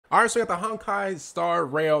All right, so we got the Honkai Star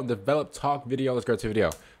Rail develop talk video. Let's go to the video.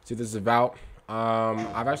 See what this is about.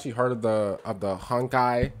 I've actually heard of the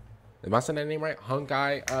Honkai. Am I saying that name right?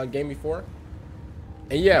 Honkai game before.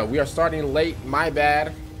 And yeah, we are starting late. My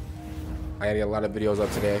bad. I gotta get a lot of videos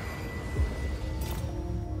up today.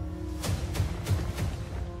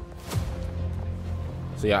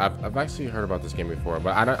 So yeah, I've actually heard about this game before,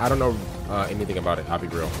 but I don't know anything about it. I'll be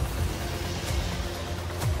real.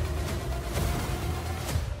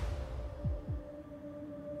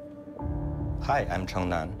 Hi, I'm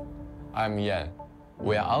Chengnan. I'm Yan.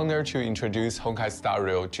 We are honored to introduce Honkai Star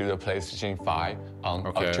Rail to the PlayStation 5 on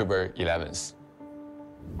October 11th.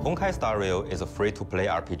 Honkai Star Rail is a free-to-play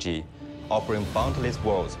RPG, offering boundless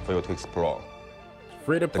worlds for you to explore.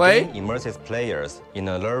 Free to play? The game immerses players in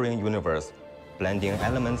a alluring universe, blending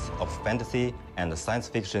elements of fantasy and science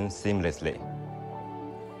fiction seamlessly.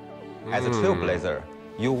 As a trailblazer,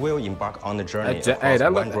 you will embark on a journey across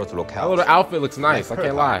wondrous locales. That little outfit looks nice, I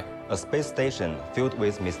can't lie. A space station filled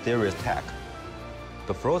with mysterious tech,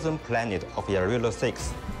 the frozen planet of Yarilo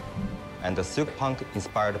 6, and the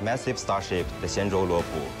Silkpunk-inspired massive starship, the Xianzhou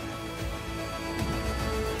Luofu.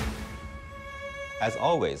 As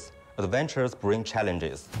always, adventures bring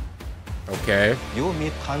challenges. Okay. You will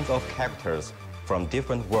meet tons of characters from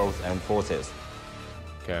different worlds and forces.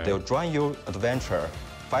 Okay. They'll join your adventure,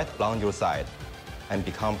 fight along your side, and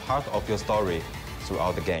become part of your story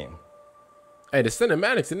throughout the game. Hey, the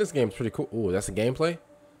cinematics in this game is pretty cool. Ooh, that's the gameplay?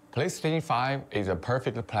 PlayStation 5 is a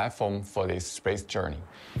perfect platform for this space journey,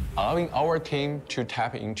 allowing our team to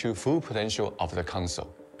tap into full potential of the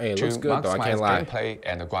console. Hey, it looks good though, I can't lie. Gameplay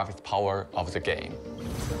and the graphics power of the game.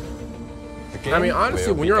 I mean,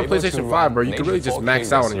 honestly, when you're on PlayStation 5, bro, you can really just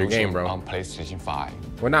max out on your game, bro. On PlayStation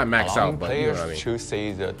 5. Well, not max out, but you know players what I mean. to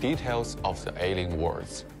see the details of the alien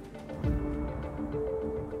worlds.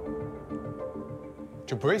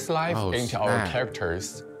 To breathe life into our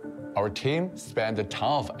characters, our team spent a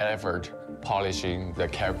ton of effort polishing the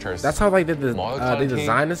characters. That's how they did the they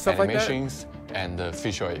design and stuff like that. And the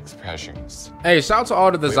facial expressions. Hey, shout out to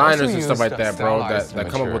all the designers and stuff like that, bro, that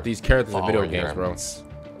come up with these characters in video games, bro.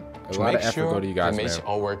 A lot of effort go to you guys, man. To match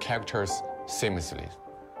our characters seamlessly.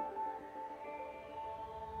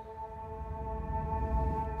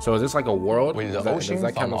 So is this like a world? With the ocean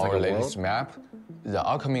from our latest map, the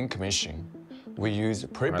upcoming commission, we use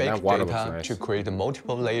pre-baked data to create a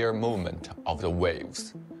multiple layer movement of the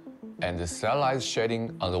waves and the stylized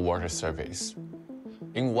shading on the water surface.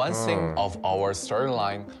 In one scene of our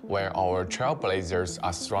storyline where our trailblazers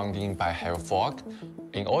are surrounded by heavy fog,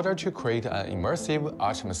 in order to create an immersive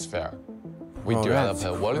atmosphere, we develop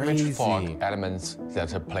volumetric fog elements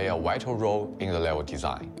that play a vital role in the level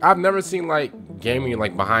design. I've never seen like gaming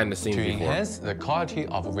like behind the scenes before. To enhance the quality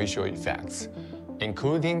of visual effects,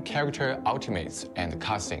 including character ultimates and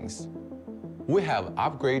cutscenes, we have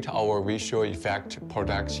upgraded our visual effect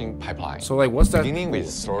production pipeline. So like, what's that? Beginning with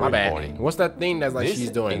storyboarding. What's that thing that's like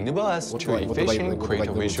she's doing? Enable us to efficiently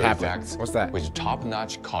create visual effects with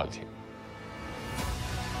top-notch quality.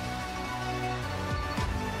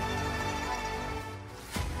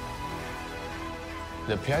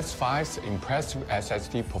 The PS5's impressive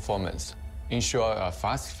SSD performance ensures a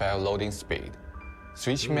fast file loading speed.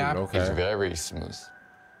 Switch map is very smooth.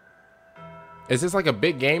 Is this like a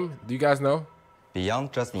big game? Do you guys know?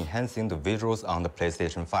 Beyond just enhancing the visuals on the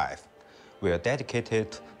PlayStation 5, we are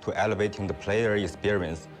dedicated to elevating the player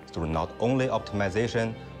experience through not only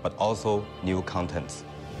optimization, but also new contents.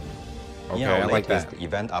 In our latest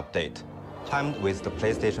event update, timed with the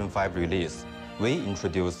PlayStation 5 release, we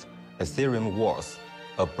introduced Ethereum Wars,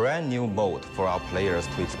 a brand new mode for our players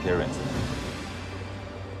to experience.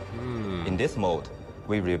 In this mode,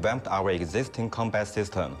 we revamped our existing combat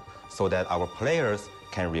system so that our players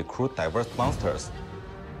can recruit diverse monsters,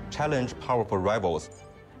 challenge powerful rivals,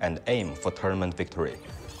 and aim for tournament victory.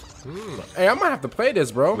 Hey, I might have to play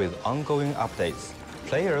this, bro. With ongoing updates,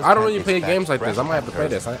 players I don't really play games like this. I might have to play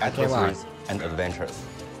this. I can't lie. And adventures.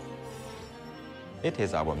 It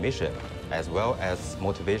is our mission, as well as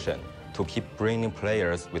motivation, to keep bringing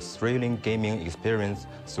players with thrilling gaming experience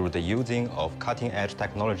through the using of cutting-edge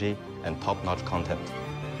technology and top-notch content.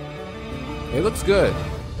 It looks good.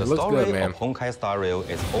 The story of Honkai Star Rail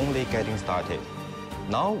is only getting started.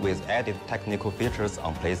 Now with added technical features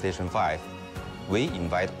on PlayStation 5, we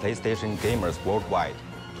invite PlayStation gamers worldwide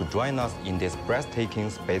to join us in this breathtaking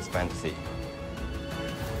space fantasy.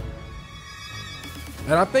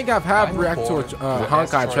 And I think I've had react to a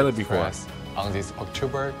Honkai trailer before. On this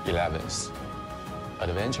October 11th,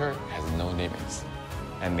 adventure has no limits.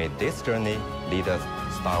 And may this journey lead us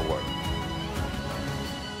starward.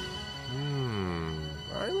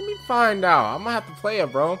 find out. I'm gonna have to play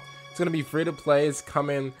it, bro. It's gonna be free to play. It's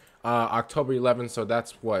coming October 11th, so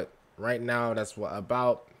that's what right now. That's what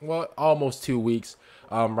about almost 2 weeks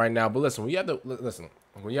right now. But listen, when you have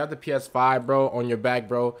the PS5, bro, on your back,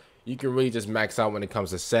 bro, you can really just max out when it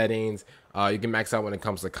comes to settings. You can max out when it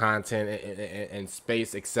comes to content and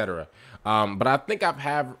space, etc. But I think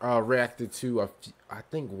I've reacted to I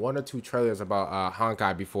think 1 or 2 trailers about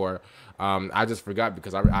Honkai before. I just forgot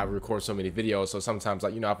because I record so many videos, so sometimes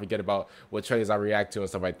I forget about what trailers I react to and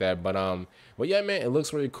stuff like that. But yeah, man, it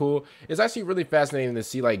looks really cool. It's actually really fascinating to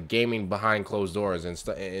see like gaming behind closed doors and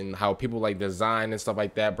stuff, and how people like design and stuff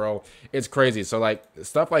like that, bro. It's crazy. So like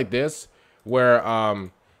stuff like this where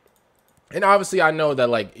and obviously I know that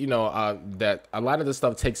that a lot of this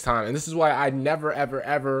stuff takes time, and this is why I never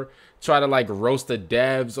ever try to like roast the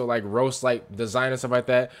devs or like roast like design and stuff like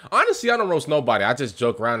that. Honestly, I don't roast nobody. I just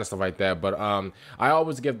joke around and stuff like that. But I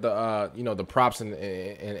always give the the props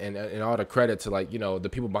and all the credit to the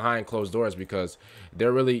people behind closed doors, because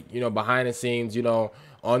they're really behind the scenes,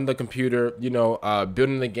 on the computer,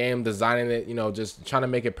 building the game, designing it, just trying to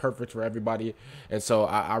make it perfect for everybody. And so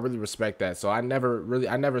I really respect that. So I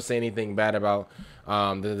never say anything bad about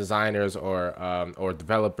the designers or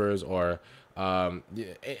developers or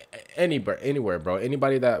anywhere, bro.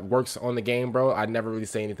 Anybody that works on the game, bro, I never really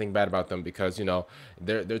say anything bad about them, because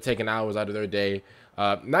they're taking hours out of their day,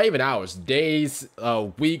 not even hours, days,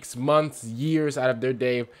 weeks, months, years out of their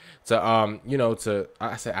day to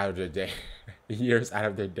I say out of their day. Years out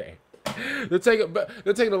of their day. They're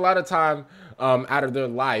taking a lot of time out of their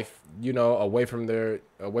life, away from their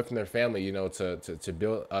family, to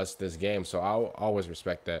build us this game. So I'll always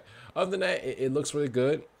respect that. Other than that, it looks really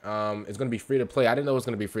good. It's gonna be free to play. I didn't know it was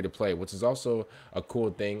gonna be free to play, which is also a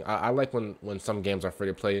cool thing. I like when some games are free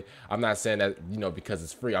to play. I'm not saying that because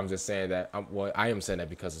it's free. I'm just saying that I am saying that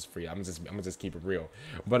because it's free. I'm gonna just keep it real.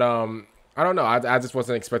 But I don't know. I just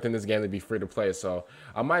wasn't expecting this game to be free to play, so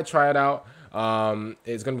I might try it out.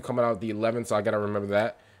 It's gonna be coming out the 11th, so I gotta remember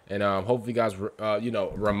that. And hopefully you guys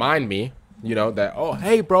remind me, that, oh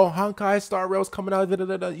hey bro, Honkai starrail's coming out.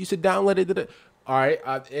 You should download it. All right.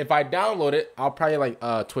 If I download it, I'll probably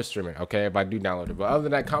like Twitch stream it. Okay, if I do download it. But other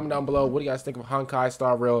than that, comment down below. What do you guys think of Honkai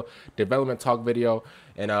starrail development talk video?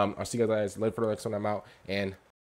 And I'll see you guys later for the next one. I'm out, and